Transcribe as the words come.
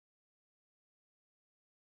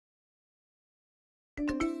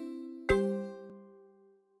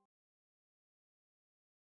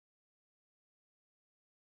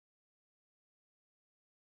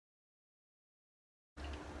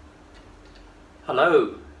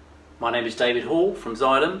Hello, my name is David Hall from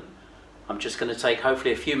Xylem. I'm just going to take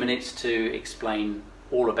hopefully a few minutes to explain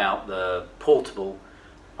all about the portable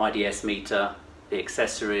IDS meter, the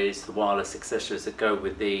accessories, the wireless accessories that go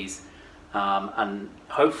with these, and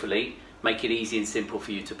hopefully make it easy and simple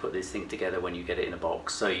for you to put this thing together when you get it in a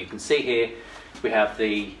box. So you can see here we have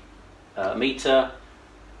the meter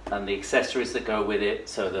and the accessories that go with it,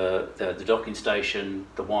 so the docking station,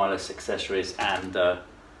 the wireless accessories, and the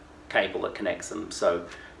cable that connects them. So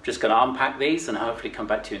I'm just going to unpack these and hopefully come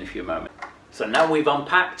back to you in a few moments. So now we've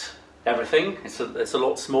unpacked everything, it's a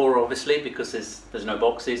lot smaller obviously because there's no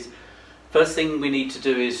boxes. First thing we need to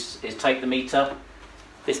do is take the meter.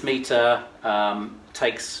 This meter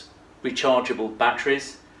takes rechargeable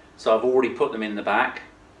batteries, so I've already put them in the back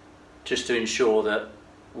just to ensure that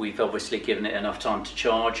we've obviously given it enough time to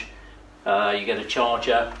charge. You get a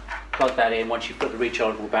charger, plug that in. Once you've put the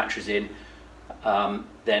rechargeable batteries in,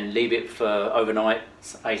 then leave it for overnight,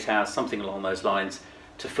 8 hours, something along those lines,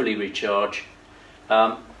 to fully recharge.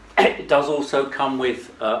 It does also come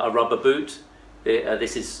with a rubber boot.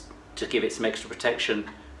 This is to give it some extra protection.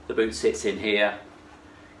 The boot sits in here,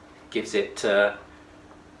 gives it a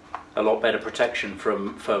lot better protection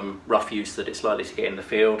from rough use that it's likely to get in the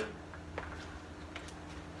field.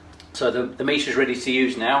 So the meter is ready to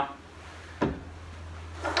use now.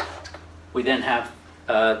 We then have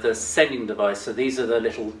the sending device. So these are the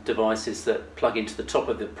little devices that plug into the top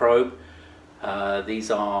of the probe.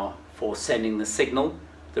 These are for sending the signal,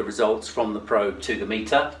 the results from the probe to the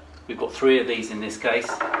meter. We've got 3 of these in this case,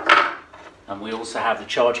 and we also have the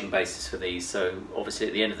charging bases for these, so obviously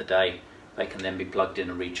at the end of the day they can then be plugged in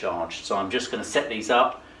and recharged. So I'm just going to set these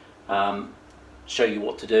up, show you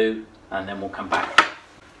what to do, and then we'll come back.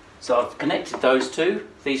 So I've connected those two.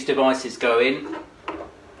 These devices go in,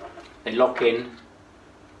 they lock in,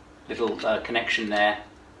 little connection there,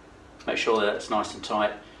 make sure that it's nice and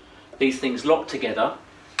tight. These things lock together,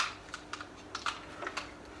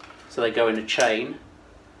 so they go in a chain,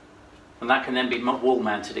 and that can then be wall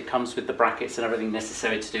mounted. It comes with the brackets and everything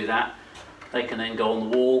necessary to do that. They can then go on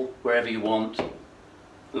the wall wherever you want,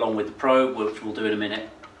 along with the probe, which we'll do in a minute,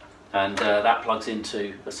 and that plugs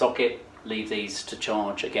into a socket. Leave these to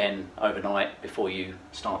charge again overnight before you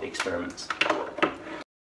start the experiments.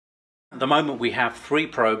 At the moment we have 3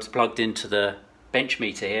 probes plugged into the bench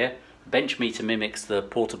meter here. The bench meter mimics the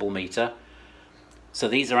portable meter, so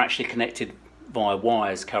these are actually connected via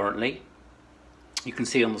wires currently. You can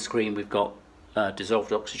see on the screen we've got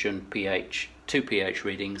dissolved oxygen pH, 2 pH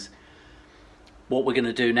readings. What we're going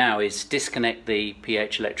to do now is disconnect the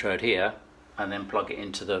pH electrode here and then plug it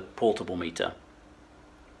into the portable meter.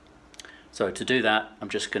 So to do that, I'm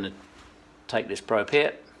just going to take this probe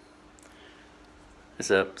here. There's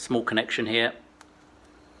a small connection here.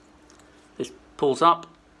 This pulls up.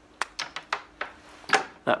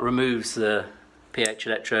 That removes the pH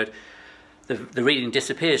electrode. The reading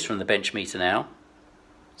disappears from the bench meter now,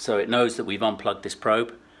 so it knows that we've unplugged this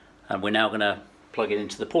probe, and we're now going to plug it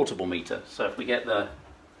into the portable meter. So if we get the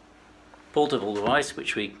portable device,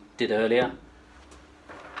 which we did earlier,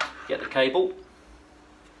 get the cable.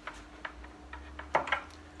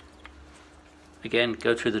 Again,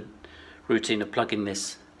 go through the routine of plugging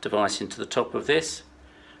this device into the top of this,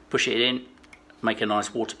 push it in, make a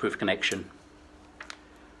nice waterproof connection.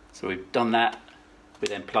 So we've done that. We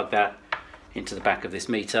then plug that into the back of this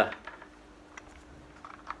meter.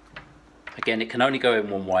 Again, it can only go in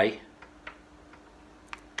one way.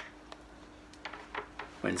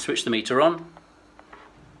 When switch the meter on,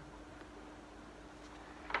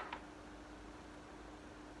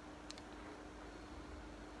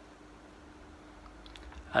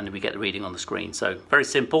 and we get the reading on the screen. So very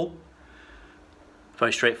simple,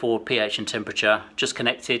 very straightforward. pH and temperature, just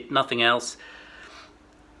connected, nothing else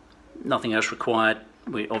required.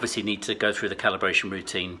 We obviously need to go through the calibration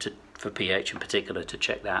routine for pH in particular to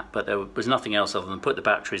check that, but there was nothing else other than put the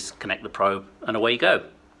batteries, connect the probe, and away you go.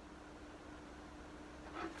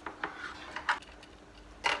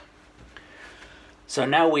 So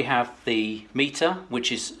now we have the meter, which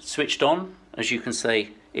is switched on. As you can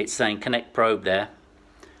see, it's saying connect probe there.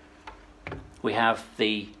 We have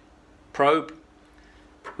the probe,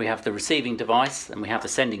 we have the receiving device, and we have the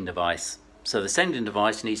sending device. So the sending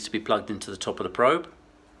device needs to be plugged into the top of the probe.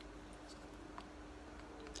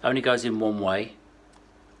 Only goes in one way,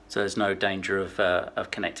 so there's no danger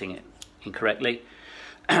of connecting it incorrectly.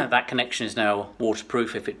 That connection is now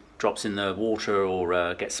waterproof. If it drops in the water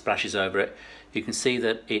or gets splashes over it, you can see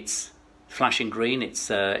that it's flashing green. It's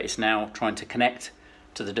now trying to connect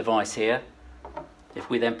to the device here. If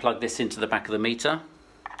we then plug this into the back of the meter,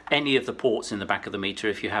 any of the ports in the back of the meter,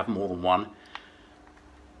 if you have more than one,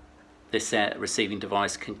 this receiving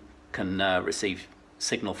device can receive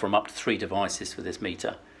signal from up to 3 devices for this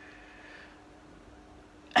meter.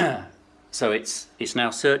 So it's now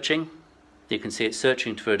searching. You can see it's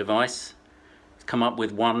searching for a device. It's come up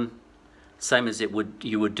with one, same as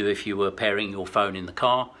you would do if you were pairing your phone in the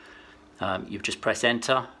car. You just press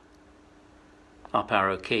enter, up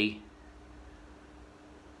arrow key,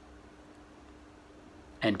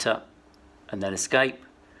 enter, and then escape.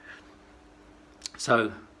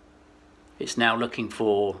 So it's now looking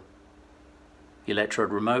for the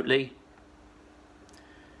electrode remotely.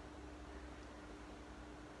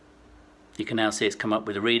 You can now see it's come up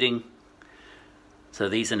with a reading. So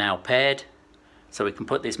these are now paired. So we can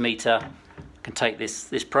put this meter, can take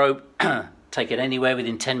this probe, take it anywhere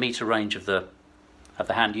within 10-meter range of the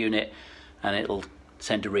hand unit, and it'll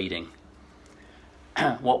send a reading.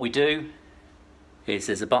 What we do is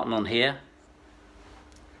there's a button on here.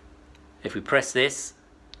 If we press this,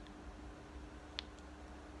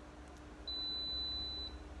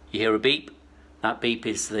 you hear a beep. That beep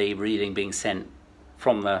is the reading being sent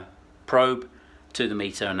from the probe to the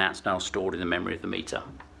meter, and that's now stored in the memory of the meter.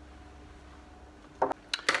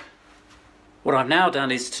 What I've now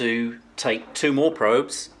done is to take 2 more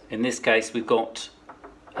probes. In this case we've got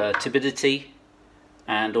turbidity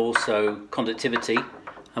and also conductivity,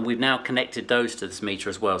 and we've now connected those to this meter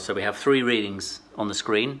as well. So we have 3 readings on the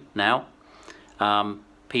screen now,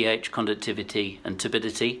 pH, conductivity and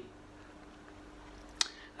turbidity.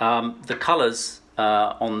 The colours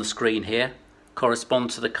on the screen here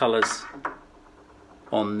correspond to the colours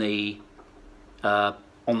on the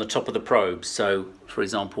top of the probe. So for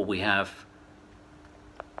example, we have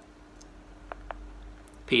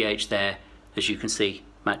pH there, as you can see,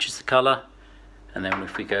 matches the colour. And then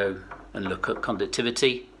if we go and look at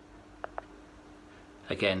conductivity,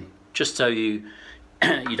 again, just so you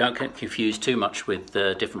don't get confused too much with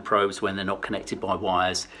the different probes when they're not connected by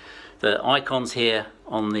wires, the icons here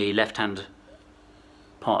on the left hand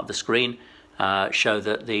part of the screen show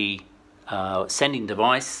that the sending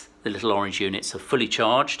device, the little orange units, are fully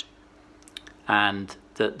charged, and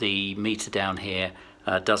that the meter down here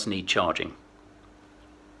does need charging.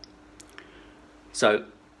 So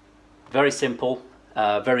very simple,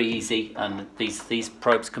 very easy, and these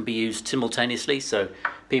probes can be used simultaneously. So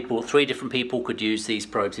 3 different people could use these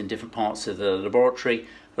probes in different parts of the laboratory,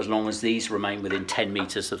 as long as these remain within 10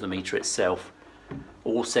 meters of the meter itself,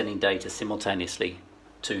 all sending data simultaneously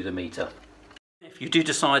to the meter. If you do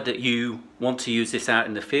decide that you want to use this out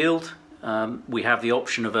in the field, we have the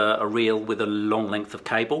option of a reel with a long length of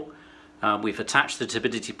cable. We've attached the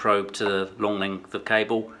turbidity probe to the long length of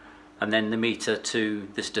cable, and then the meter to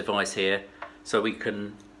this device here, so we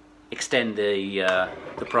can extend the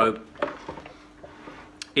probe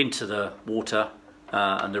into the water,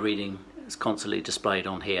 and the reading is constantly displayed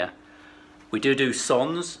on here. We do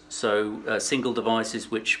SONs, so single devices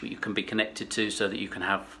which you can be connected to, so that you can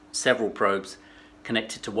have several probes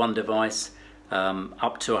connected to one device,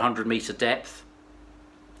 up to 100-meter depth,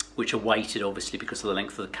 which are weighted obviously because of the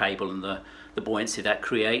length of the cable and the buoyancy that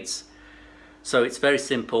creates. So it's very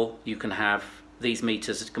simple. You can have these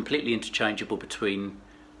meters completely interchangeable between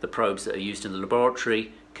the probes that are used in the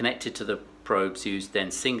laboratory, connected to the probes used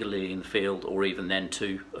then singly in the field, or even then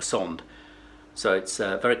to a sonde. So it's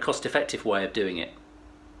a very cost-effective way of doing it.